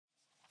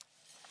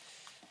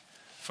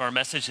For our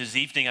message this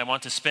evening, I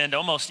want to spend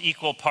almost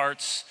equal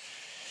parts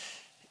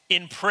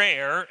in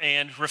prayer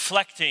and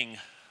reflecting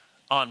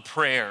on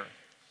prayer.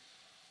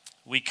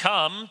 We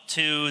come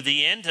to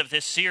the end of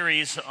this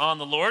series on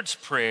the Lord's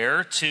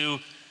Prayer, to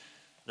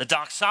the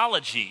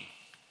doxology.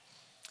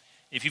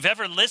 If you've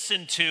ever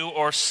listened to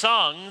or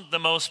sung the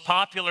most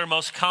popular,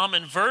 most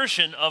common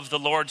version of the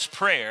Lord's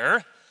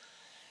Prayer,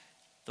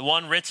 the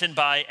one written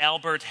by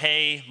Albert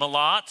Hay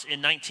Malott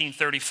in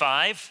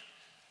 1935,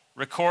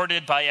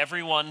 recorded by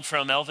everyone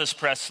from Elvis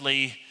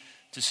Presley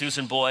to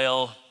Susan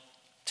Boyle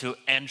to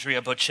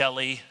Andrea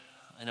Bocelli.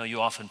 I know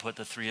you often put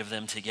the three of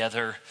them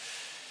together.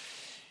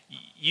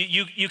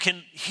 You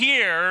can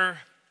hear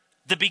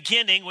the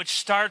beginning, which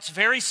starts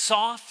very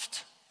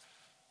soft,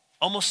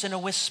 almost in a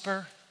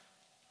whisper.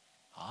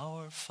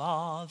 Our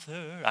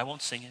Father. I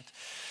won't sing it.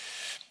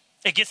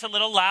 It gets a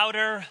little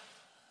louder.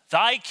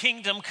 Thy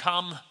kingdom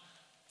come,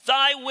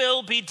 thy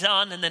will be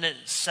done. And then it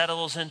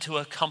settles into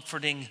a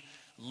comforting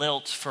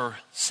lilt for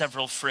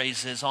several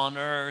phrases, on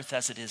earth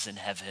as it is in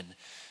heaven.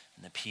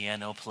 And the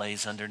piano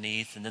plays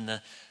underneath, and then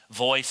the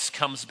voice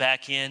comes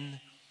back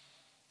in.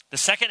 The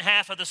second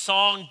half of the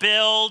song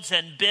builds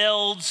and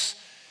builds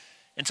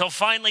until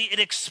finally it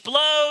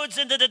explodes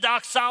into the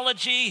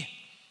doxology,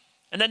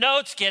 and the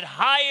notes get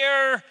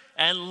higher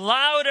and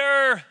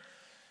louder,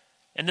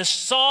 and the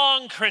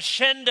song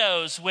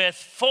crescendos with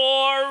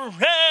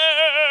forever.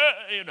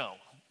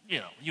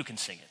 You can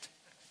sing it.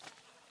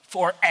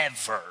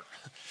 Forever.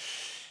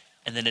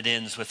 And then it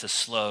ends with a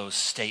slow,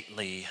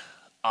 stately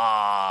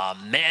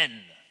Amen.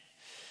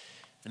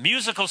 The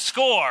musical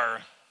score,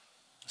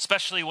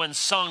 especially when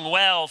sung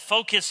well,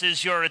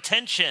 focuses your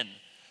attention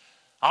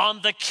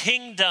on the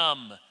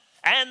kingdom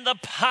and the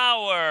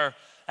power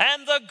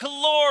and the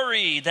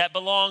glory that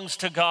belongs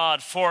to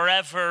God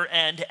forever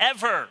and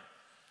ever.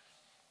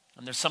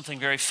 And there's something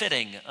very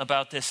fitting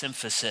about this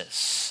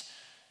emphasis.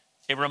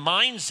 It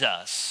reminds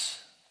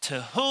us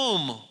to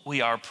whom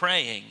we are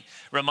praying,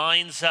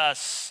 reminds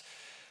us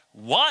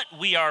what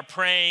we are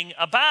praying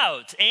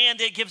about, and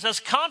it gives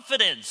us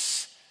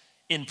confidence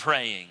in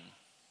praying.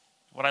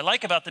 What I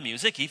like about the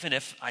music, even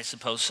if I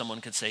suppose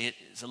someone could say it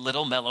is a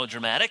little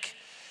melodramatic,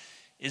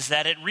 is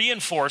that it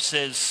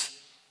reinforces,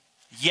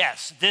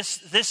 yes,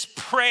 this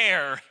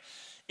prayer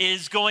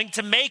is going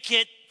to make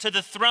it to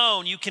the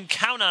throne. You can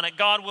count on it.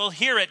 God will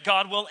hear it.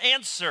 God will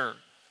answer.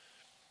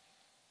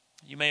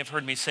 You may have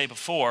heard me say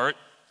before,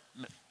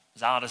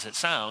 as odd as it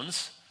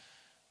sounds,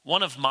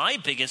 one of my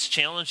biggest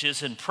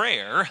challenges in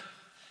prayer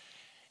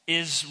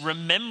is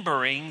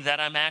remembering that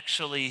I'm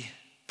actually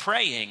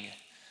praying.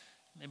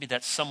 Maybe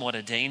that's somewhat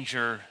a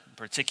danger, in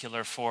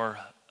particular for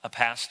a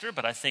pastor,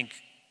 but I think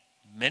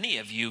many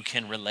of you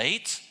can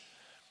relate.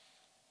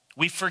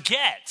 We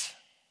forget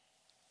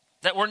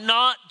that we're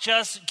not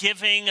just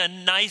giving a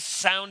nice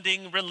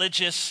sounding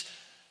religious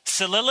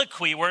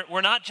soliloquy.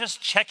 We're not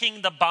just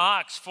checking the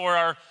box for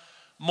our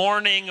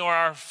morning or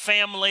our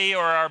family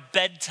or our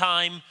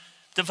bedtime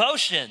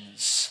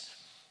devotions.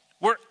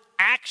 We're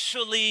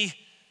actually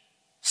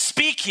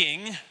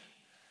speaking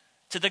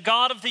to the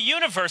God of the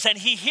universe, and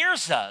he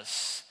hears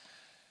us.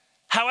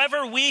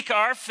 However weak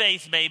our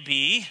faith may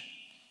be,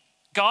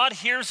 God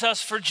hears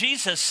us for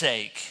Jesus'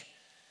 sake.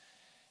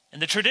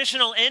 And the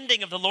traditional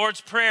ending of the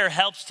Lord's Prayer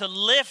helps to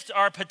lift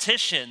our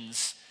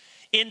petitions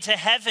into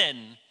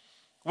heaven,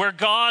 where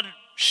God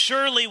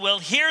surely will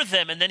hear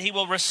them, and then he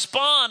will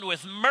respond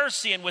with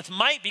mercy and with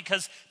might,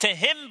 because to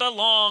him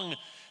belong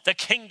the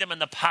kingdom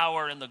and the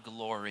power and the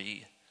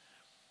glory.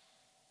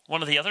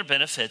 One of the other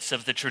benefits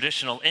of the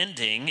traditional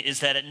ending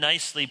is that it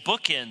nicely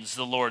bookends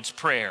the Lord's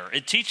Prayer.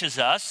 It teaches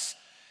us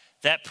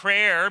that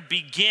prayer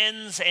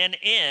begins and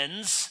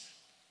ends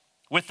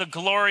with the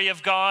glory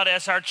of God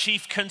as our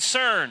chief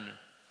concern.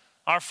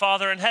 Our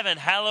Father in heaven,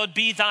 hallowed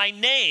be thy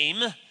name.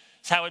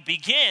 That's how it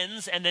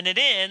begins, and then it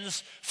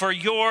ends, for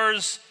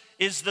yours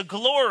is the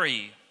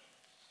glory.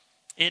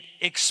 It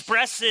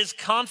expresses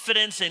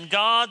confidence in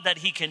God that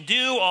he can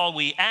do all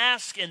we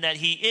ask and that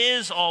he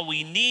is all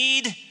we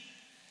need.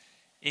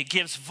 It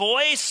gives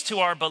voice to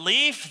our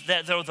belief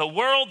that though the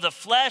world, the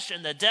flesh,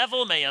 and the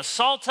devil may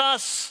assault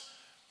us,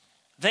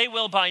 they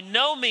will by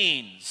no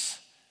means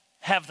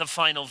have the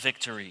final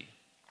victory.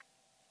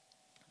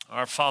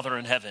 Our Father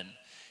in heaven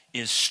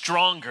is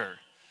stronger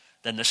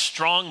than the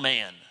strong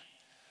man.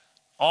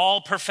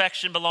 All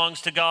perfection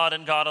belongs to God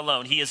and God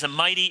alone. He is a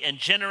mighty and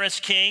generous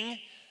king,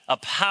 a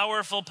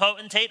powerful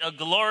potentate, a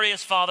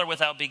glorious Father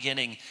without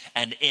beginning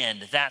and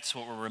end. That's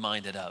what we're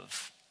reminded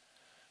of.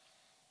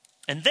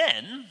 And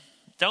then,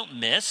 don't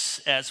miss,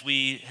 as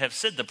we have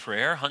said the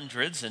prayer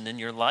hundreds and in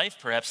your life,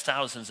 perhaps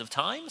thousands of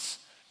times,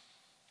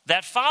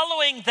 that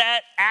following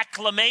that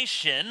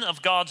acclamation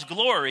of God's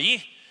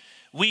glory,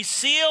 we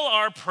seal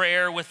our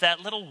prayer with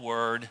that little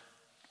word,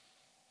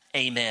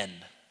 amen.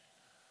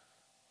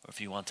 Or if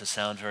you want to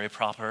sound very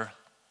proper,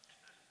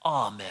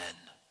 amen.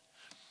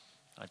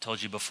 I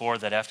told you before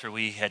that after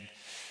we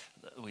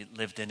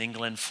lived in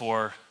England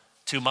for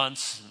 2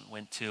 months,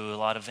 went to a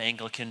lot of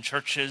Anglican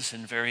churches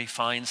and very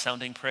fine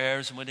sounding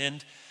prayers,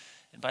 and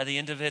by the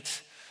end of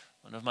it,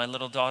 One of my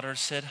little daughters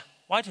said,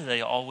 "Why do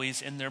they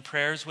always end their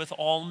prayers with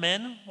all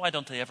men? Why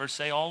don't they ever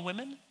say all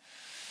women?"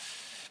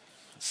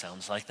 It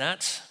sounds like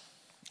that.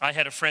 I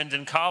had a friend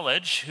in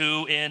college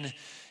who, in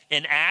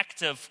an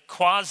act of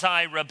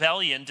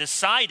quasi-rebellion,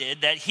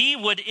 decided that he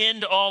would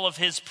end all of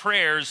his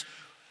prayers.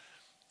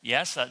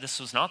 Yes, this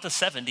was not the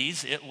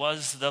 70s, it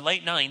was the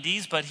late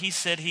 90s, but he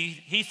said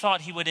he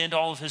thought he would end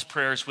all of his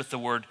prayers with the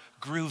word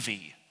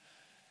groovy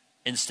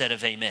instead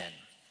of amen.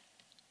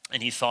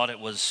 And he thought it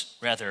was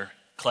rather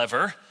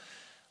clever.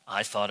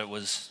 I thought it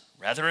was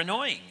rather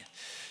annoying.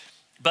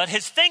 But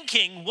his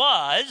thinking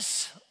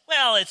was,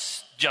 well,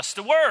 it's just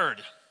a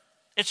word.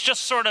 It's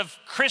just sort of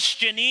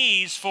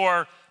Christianese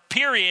for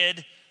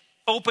period,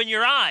 open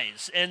your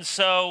eyes. And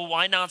so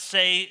why not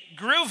say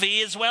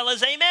groovy as well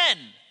as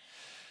amen?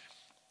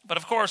 But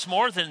of course,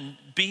 more than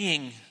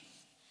being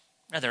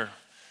rather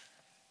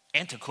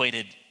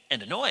antiquated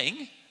and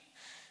annoying,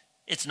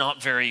 it's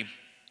not very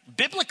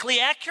biblically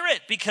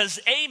accurate, because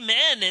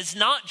amen is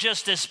not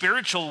just a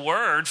spiritual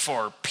word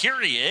for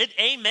period.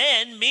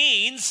 Amen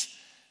means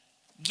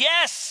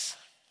yes,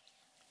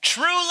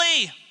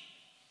 truly,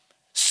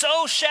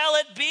 so shall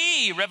it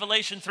be.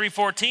 Revelation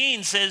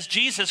 3:14 says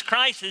Jesus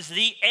Christ is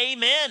the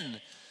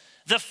amen,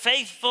 the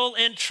faithful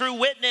and true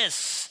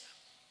witness.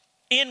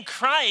 In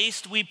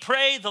Christ, we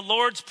pray the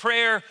Lord's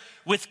Prayer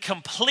with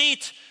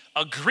complete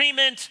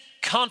agreement,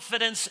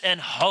 confidence,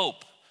 and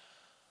hope.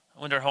 I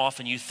wonder how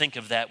often you think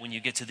of that when you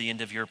get to the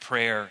end of your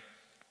prayer.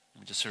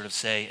 You just sort of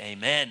say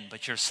amen,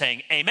 but you're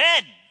saying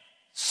amen,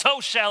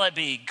 so shall it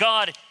be.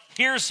 God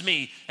hears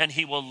me and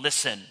he will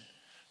listen.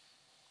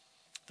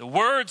 The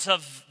words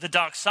of the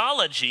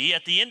doxology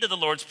at the end of the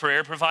Lord's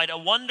Prayer provide a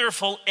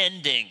wonderful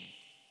ending.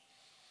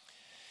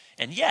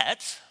 And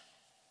yet,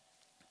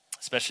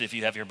 especially if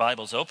you have your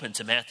Bibles open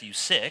to Matthew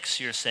 6,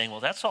 you're saying, well,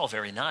 that's all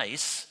very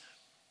nice,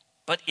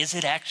 but is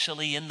it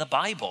actually in the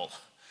Bible?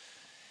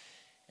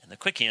 And the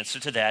quick answer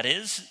to that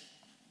is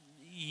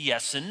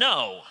yes and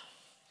no.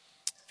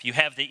 If you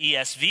have the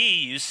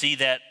ESV, you see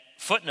that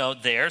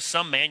footnote there.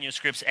 Some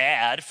manuscripts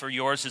add, "For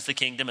yours is the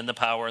kingdom and the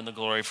power and the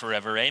glory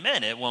forever,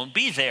 amen." It won't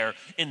be there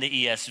in the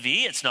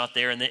ESV. It's not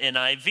there in the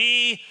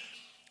NIV,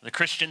 the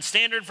Christian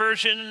Standard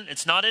Version.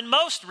 It's not in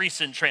most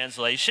recent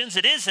translations.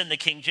 It is in the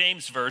King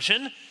James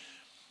Version,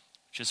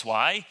 which is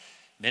why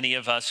many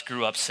of us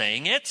grew up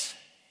saying it.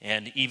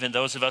 And even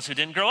those of us who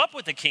didn't grow up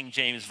with the King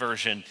James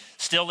Version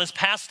still is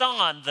passed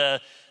on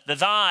the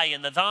thy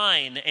and the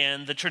thine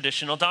and the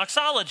traditional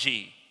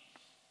doxology.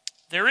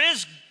 There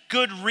is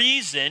good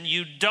reason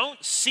you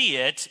don't see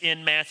it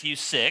in Matthew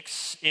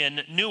 6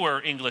 in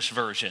newer English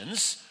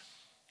versions.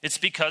 It's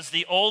because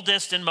the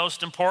oldest and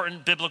most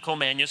important biblical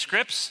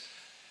manuscripts,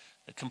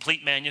 the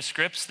complete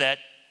manuscripts that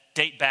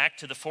date back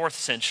to the 4th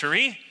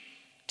century,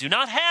 do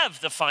not have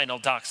the final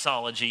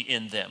doxology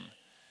in them.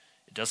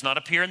 It does not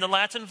appear in the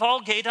Latin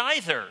Vulgate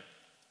either.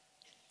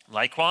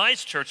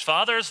 Likewise, church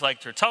fathers like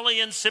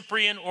Tertullian,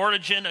 Cyprian,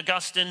 Origen,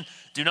 Augustine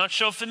do not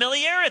show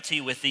familiarity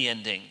with the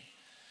ending.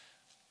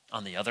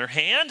 On the other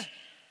hand,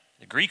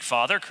 the Greek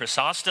father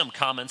Chrysostom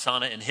comments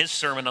on it in his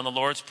sermon on the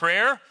Lord's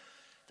Prayer.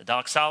 The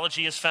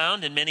doxology is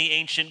found in many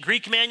ancient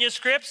Greek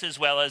manuscripts, as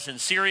well as in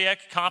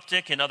Syriac,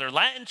 Coptic, and other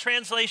Latin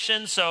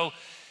translations. So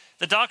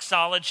the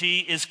doxology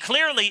is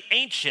clearly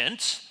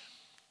ancient,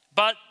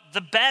 but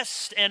the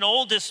best and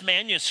oldest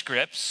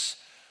manuscripts,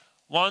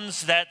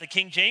 ones that the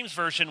King James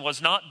Version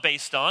was not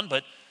based on,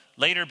 but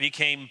later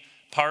became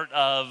part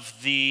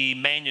of the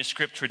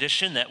manuscript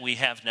tradition that we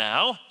have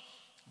now,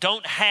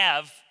 don't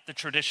have the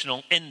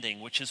traditional ending,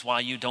 which is why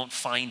you don't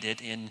find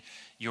it in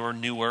your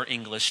newer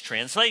English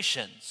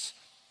translations.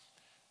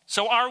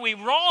 So are we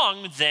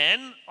wrong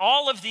then,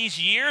 all of these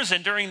years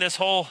and during this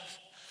whole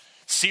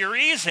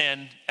series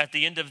and at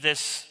the end of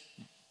this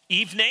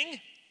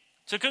evening,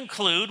 to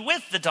conclude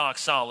with the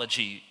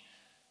doxology?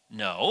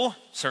 No,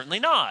 certainly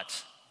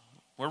not.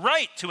 We're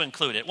right to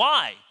include it.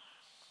 Why?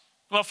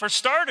 Well, for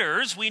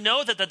starters, we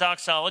know that the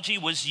doxology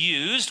was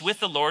used with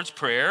the Lord's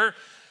Prayer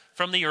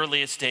from the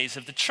earliest days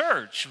of the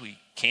church. We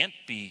can't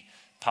be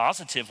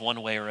positive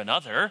one way or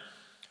another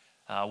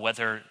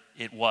whether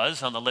it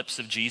was on the lips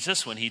of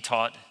Jesus when he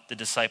taught the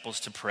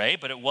disciples to pray,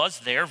 but it was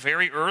there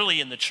very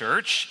early in the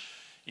church.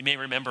 You may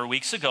remember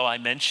weeks ago I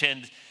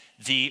mentioned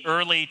the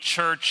early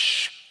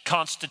church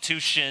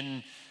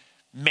constitution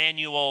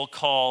manual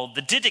called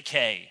the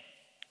Didache,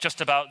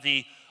 just about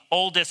the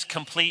oldest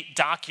complete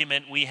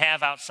document we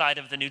have outside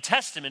of the New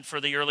Testament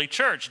for the early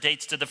church,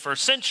 dates to the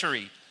 1st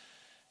century.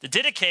 The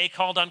Didache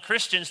called on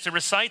Christians to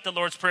recite the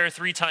Lord's Prayer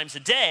 3 times a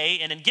day,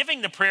 and in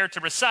giving the prayer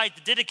to recite,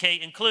 the Didache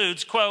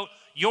includes, quote,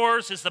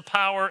 "Yours is the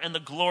power and the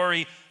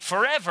glory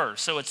forever."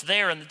 So it's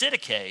there in the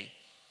Didache.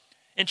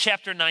 In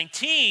chapter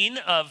 19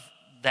 of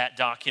that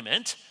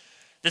document,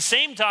 the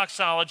same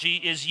doxology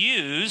is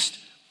used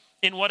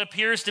in what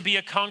appears to be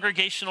a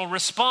congregational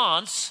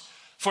response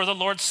for the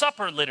Lord's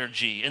Supper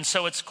liturgy. And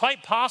so it's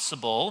quite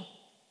possible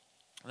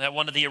that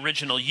one of the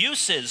original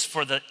uses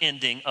for the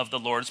ending of the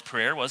Lord's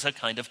Prayer was a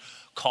kind of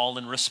call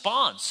and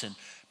response. And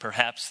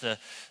perhaps the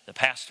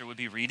pastor would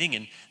be reading,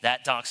 and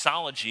that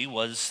doxology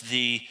was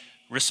the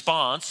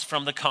response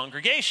from the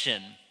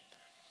congregation.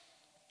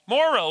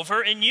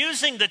 Moreover, in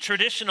using the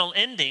traditional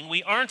ending,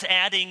 we aren't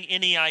adding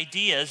any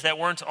ideas that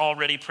weren't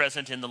already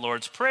present in the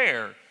Lord's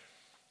Prayer.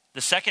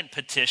 The second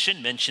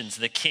petition mentions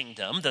the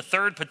kingdom. The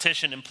third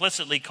petition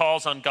implicitly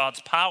calls on God's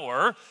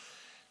power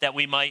that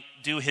we might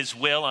do his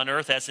will on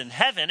earth as in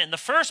heaven. And the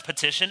first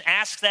petition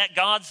asks that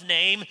God's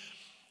name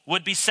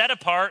would be set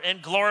apart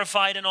and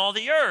glorified in all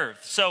the earth.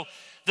 So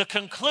the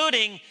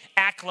concluding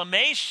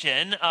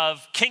acclamation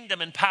of kingdom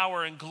and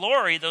power and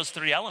glory, those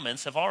three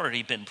elements have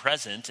already been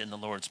present in the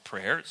Lord's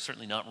Prayer. It's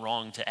certainly not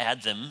wrong to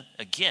add them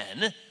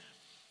again.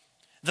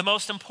 The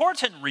most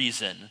important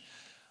reason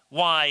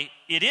why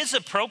it is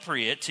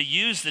appropriate to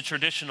use the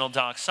traditional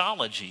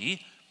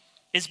doxology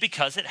is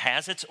because it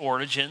has its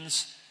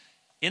origins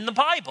in the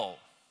Bible.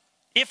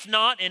 If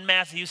not in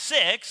Matthew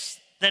 6,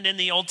 then in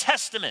the Old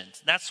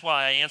Testament. That's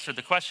why I answered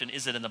the question,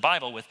 is it in the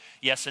Bible, with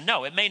yes and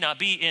no. It may not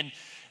be in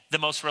the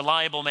most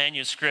reliable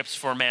manuscripts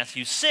for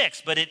Matthew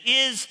 6, but it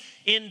is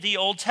in the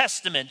Old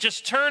Testament.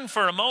 Just turn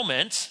for a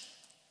moment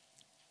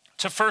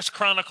to 1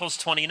 Chronicles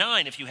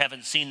 29 if you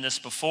haven't seen this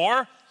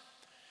before.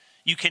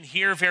 You can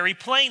hear very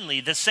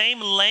plainly the same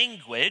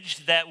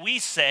language that we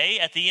say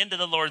at the end of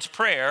the Lord's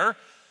Prayer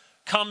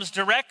comes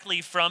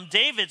directly from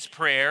David's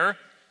prayer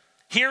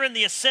here in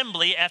the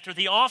assembly after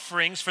the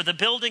offerings for the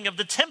building of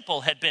the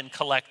temple had been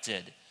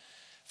collected.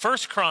 1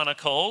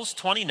 Chronicles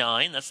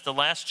 29, that's the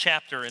last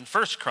chapter in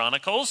 1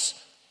 Chronicles.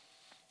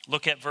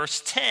 Look at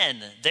verse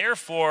 10.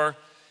 Therefore,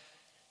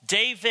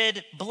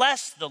 David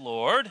blessed the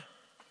Lord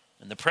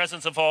in the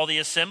presence of all the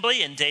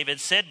assembly, and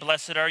David said,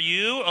 Blessed are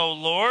you, O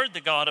Lord,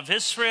 the God of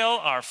Israel,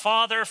 our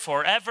Father,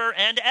 forever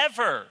and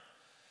ever.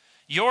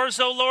 Yours,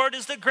 O Lord,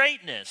 is the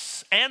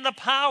greatness and the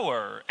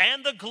power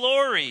and the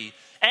glory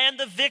and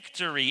the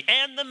victory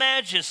and the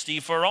majesty,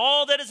 for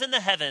all that is in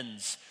the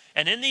heavens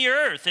and in the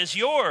earth is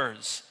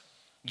yours.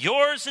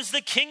 Yours is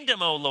the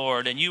kingdom, O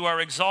Lord, and you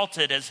are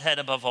exalted as head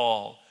above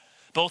all.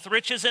 Both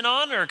riches and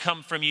honor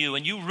come from you,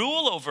 and you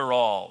rule over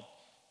all.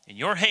 In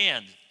your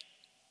hand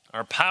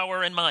are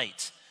power and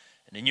might,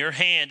 and in your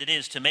hand it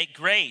is to make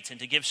great and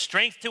to give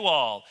strength to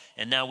all.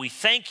 And now we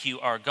thank you,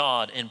 our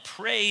God, and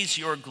praise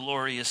your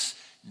glorious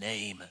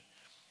name.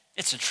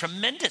 It's a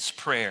tremendous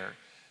prayer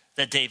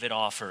that David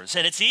offers,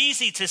 and it's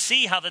easy to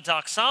see how the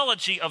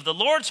doxology of the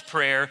Lord's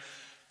Prayer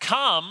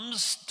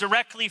comes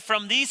directly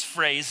from these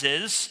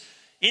phrases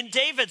in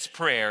David's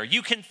prayer.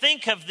 You can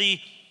think of the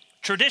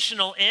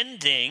traditional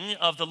ending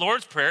of the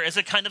Lord's Prayer as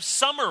a kind of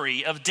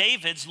summary of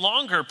David's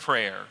longer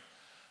prayer.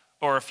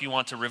 Or if you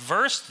want to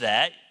reverse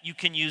that, you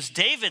can use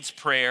David's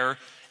prayer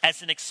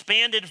as an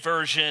expanded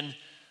version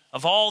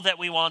of all that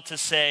we want to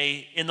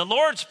say in the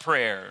Lord's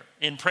Prayer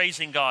in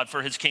praising God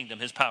for his kingdom,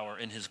 his power,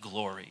 and his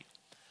glory.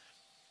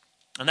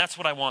 And that's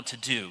what I want to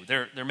do.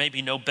 There may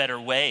be no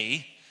better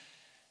way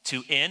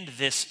to end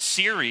this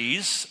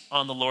series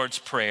on the Lord's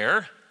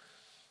Prayer,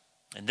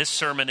 and this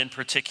sermon in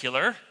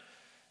particular,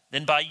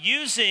 than by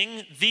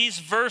using these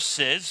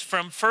verses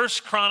from 1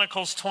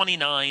 Chronicles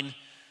 29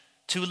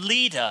 to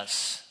lead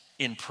us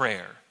in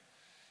prayer.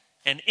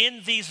 And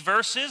in these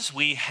verses,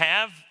 we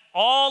have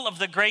all of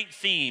the great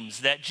themes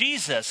that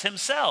Jesus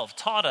himself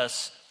taught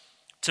us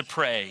to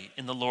pray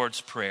in the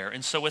Lord's Prayer.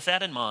 And so with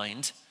that in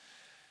mind,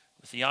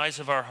 with the eyes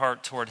of our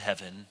heart toward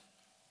heaven,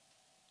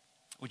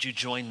 would you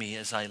join me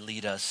as I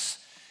lead us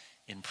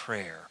in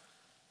prayer?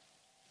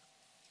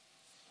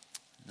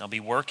 And I'll be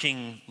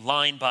working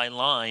line by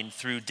line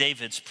through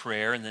David's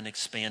prayer and then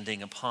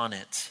expanding upon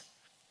it.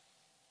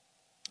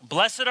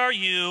 Blessed are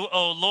you,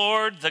 O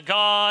Lord, the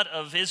God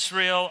of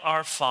Israel,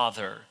 our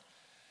Father,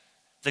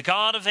 the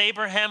God of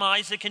Abraham,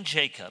 Isaac, and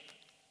Jacob,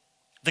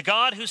 the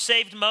God who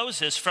saved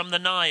Moses from the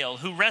Nile,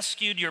 who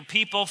rescued your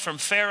people from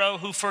Pharaoh,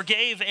 who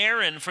forgave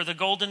Aaron for the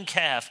golden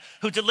calf,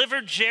 who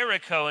delivered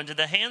Jericho into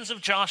the hands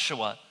of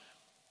Joshua,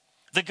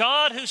 the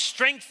God who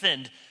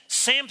strengthened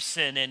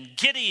Samson and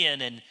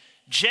Gideon and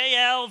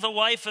Jael, the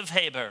wife of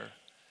Heber,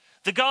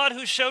 the God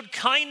who showed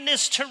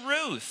kindness to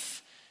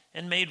Ruth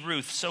and made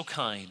Ruth so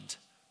kind,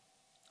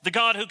 the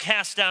God who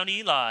cast down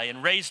Eli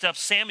and raised up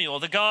Samuel,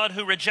 the God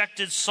who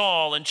rejected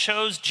Saul and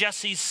chose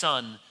Jesse's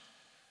son,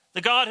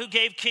 the God who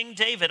gave King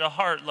David a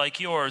heart like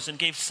yours and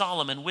gave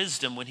Solomon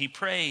wisdom when he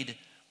prayed,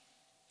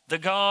 the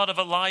God of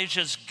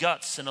Elijah's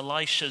guts and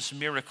Elisha's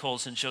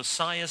miracles and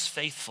Josiah's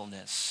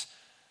faithfulness,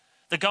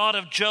 the God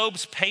of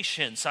Job's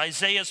patience,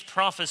 Isaiah's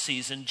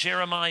prophecies, and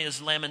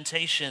Jeremiah's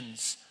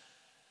lamentations,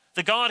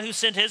 the God who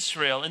sent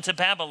Israel into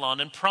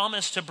Babylon and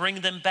promised to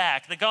bring them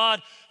back, the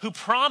God who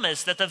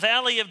promised that the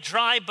valley of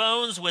dry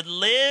bones would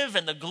live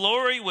and the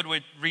glory would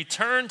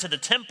return to the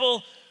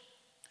temple,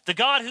 the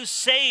God who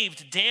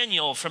saved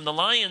Daniel from the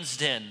lion's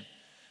den,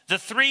 the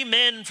three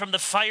men from the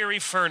fiery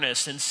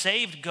furnace and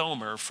saved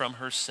Gomer from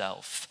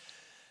herself,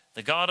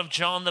 the God of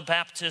John the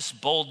Baptist's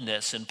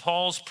boldness and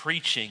Paul's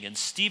preaching and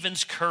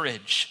Stephen's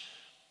courage,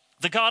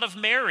 the God of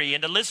Mary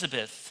and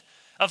Elizabeth,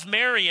 of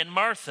Mary and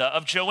Martha,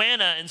 of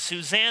Joanna and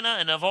Susanna,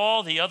 and of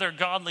all the other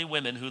godly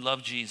women who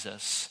love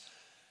Jesus,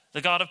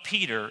 the God of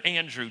Peter,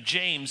 Andrew,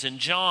 James, and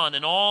John,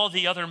 and all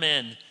the other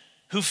men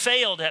who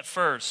failed at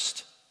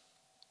first,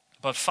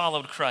 but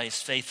followed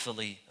Christ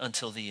faithfully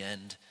until the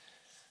end.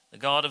 The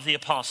God of the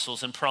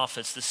apostles and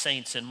prophets, the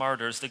saints and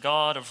martyrs, the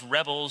God of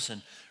rebels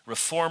and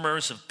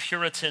reformers, of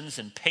Puritans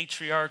and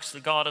patriarchs,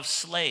 the God of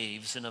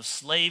slaves and of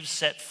slaves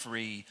set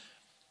free,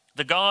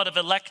 the God of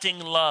electing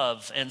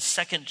love and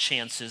second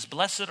chances.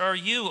 Blessed are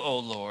you, O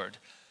Lord,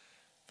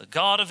 the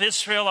God of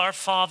Israel, our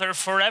Father,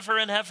 forever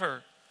and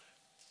ever.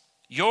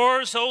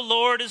 Yours, O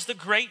Lord, is the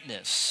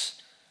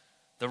greatness,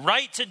 the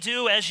right to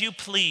do as you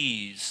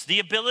please, the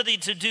ability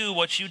to do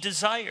what you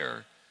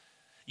desire.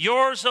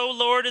 Yours, O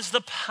Lord, is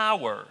the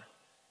power,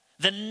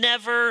 the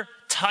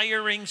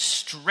never-tiring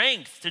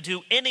strength to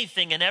do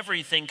anything and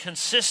everything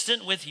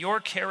consistent with your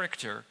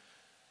character.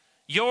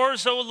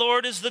 Yours, O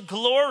Lord, is the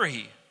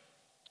glory,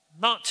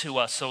 not to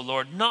us, O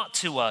Lord, not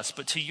to us,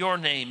 but to your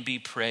name be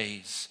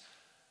praise.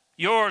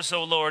 Yours,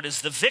 O Lord,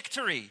 is the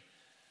victory,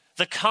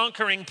 the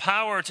conquering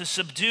power to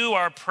subdue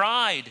our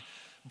pride,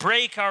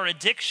 break our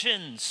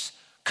addictions,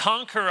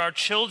 conquer our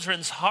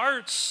children's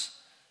hearts.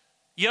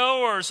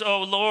 Yours,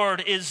 O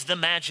Lord, is the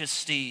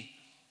majesty,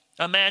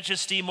 a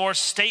majesty more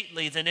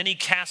stately than any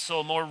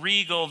castle, more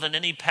regal than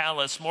any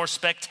palace, more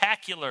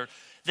spectacular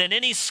than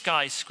any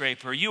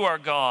skyscraper. You are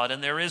God,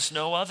 and there is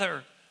no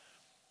other.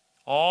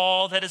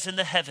 All that is in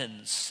the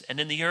heavens and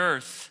in the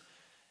earth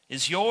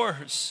is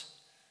yours.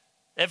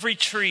 Every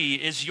tree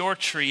is your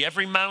tree,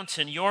 every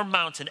mountain your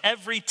mountain,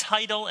 every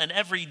title and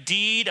every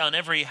deed on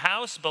every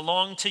house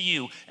belong to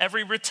you.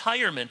 Every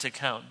retirement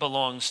account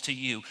belongs to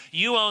you.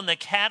 You own the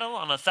cattle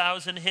on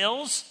 1,000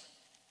 hills.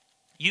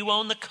 You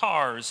own the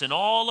cars in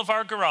all of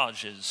our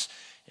garages,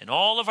 in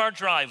all of our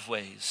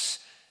driveways.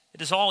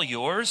 It is all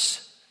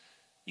yours.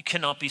 You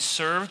cannot be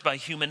served by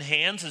human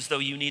hands as though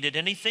you needed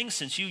anything,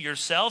 since you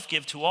yourself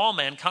give to all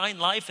mankind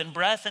life and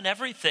breath and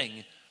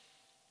everything.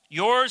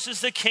 Yours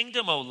is the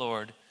kingdom, O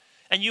Lord,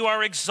 and you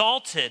are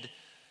exalted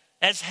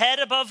as head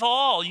above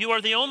all. You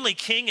are the only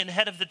king and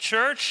head of the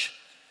church.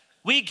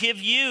 We give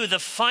you the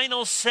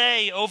final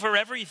say over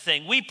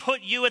everything. We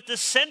put you at the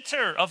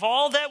center of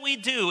all that we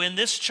do in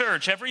this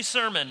church. Every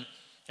sermon,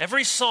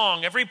 every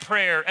song, every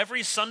prayer,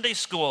 every Sunday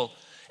school,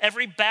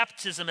 every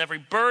baptism, every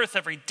birth,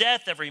 every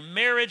death, every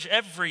marriage,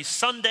 every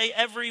Sunday,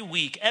 every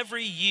week,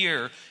 every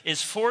year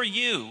is for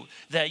you,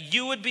 that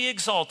you would be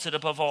exalted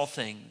above all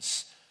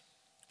things.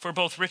 For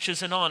both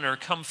riches and honor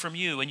come from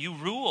you, and you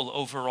rule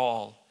over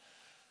all.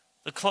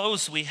 The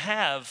clothes we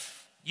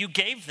have, you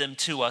gave them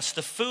to us.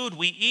 The food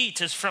we eat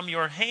is from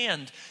your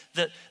hand.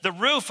 The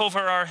roof over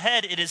our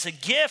head, it is a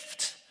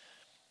gift.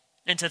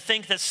 And to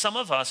think that some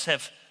of us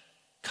have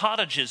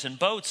cottages and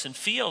boats and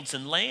fields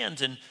and land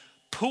and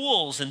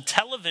pools and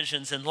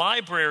televisions and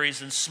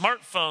libraries and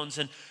smartphones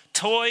and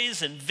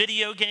toys and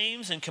video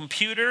games and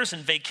computers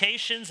and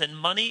vacations and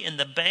money in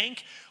the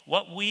bank,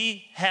 what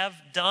we have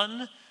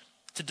done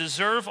to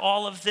deserve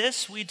all of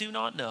this, we do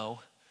not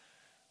know.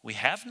 We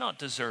have not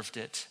deserved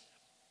it.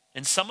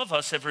 And some of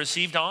us have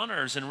received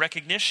honors and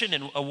recognition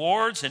and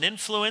awards and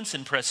influence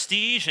and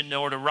prestige and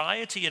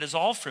notoriety. It is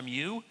all from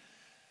you.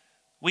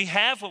 We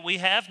have what we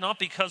have not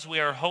because we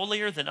are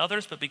holier than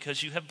others, but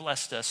because you have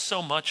blessed us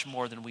so much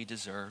more than we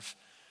deserve.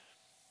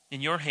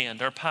 In your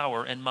hand are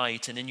power and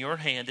might, and in your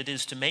hand it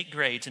is to make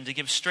great and to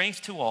give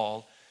strength to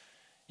all.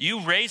 You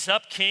raise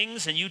up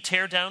kings and you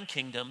tear down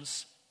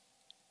kingdoms.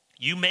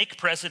 You make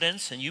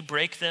presidents and you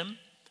break them.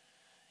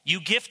 You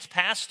gift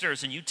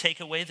pastors and you take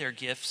away their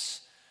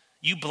gifts.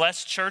 You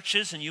bless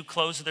churches and you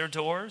close their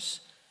doors.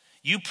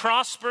 You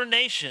prosper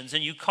nations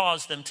and you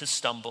cause them to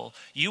stumble.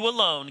 You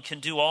alone can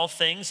do all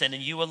things, and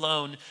in you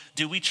alone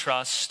do we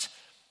trust.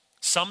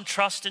 Some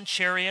trust in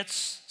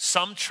chariots,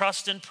 some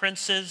trust in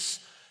princes,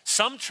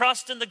 some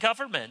trust in the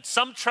government,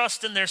 some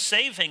trust in their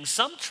savings,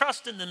 some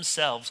trust in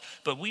themselves,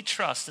 but we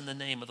trust in the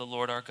name of the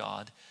Lord our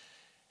God.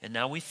 And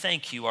now we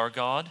thank you, our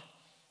God,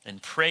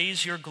 and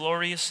praise your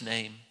glorious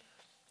name.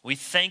 We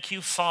thank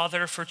you,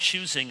 Father, for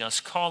choosing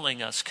us,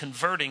 calling us,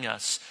 converting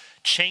us,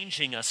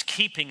 changing us,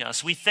 keeping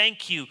us. We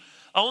thank you,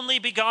 only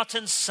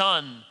begotten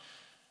Son,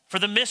 for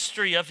the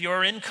mystery of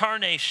your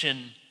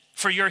incarnation,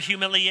 for your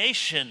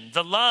humiliation,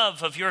 the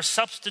love of your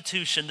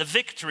substitution, the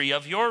victory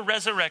of your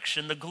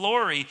resurrection, the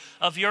glory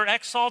of your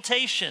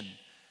exaltation.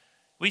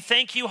 We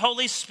thank you,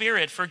 Holy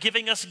Spirit, for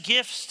giving us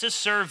gifts to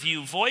serve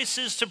you,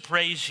 voices to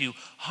praise you,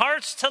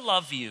 hearts to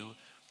love you.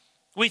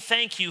 We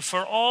thank you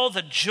for all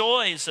the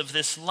joys of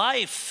this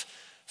life,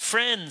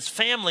 friends,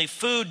 family,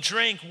 food,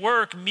 drink,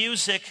 work,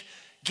 music,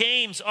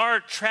 games,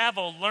 art,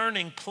 travel,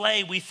 learning,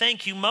 play. We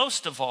thank you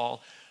most of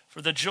all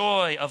for the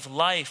joy of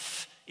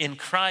life in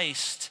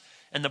Christ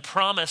and the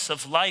promise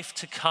of life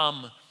to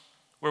come,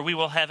 where we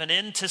will have an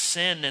end to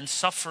sin and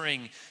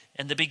suffering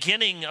and the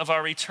beginning of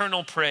our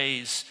eternal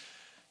praise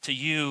to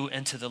you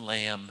and to the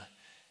Lamb.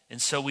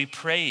 And so we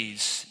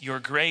praise your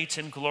great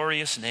and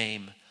glorious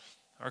name,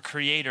 our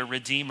Creator,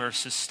 Redeemer,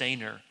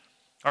 Sustainer,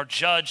 our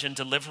Judge and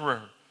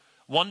Deliverer,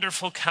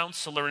 Wonderful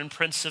Counselor and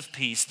Prince of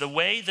Peace, the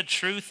way, the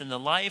truth, and the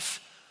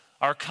life,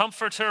 our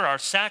Comforter, our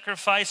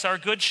Sacrifice, our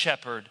Good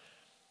Shepherd,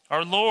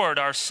 our Lord,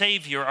 our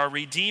Savior, our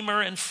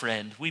Redeemer and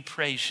Friend. We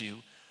praise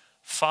you.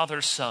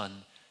 Father,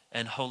 Son,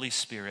 and Holy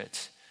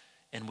Spirit,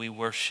 and we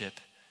worship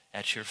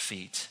at your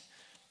feet.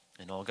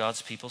 And all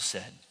God's people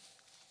said,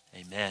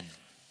 amen.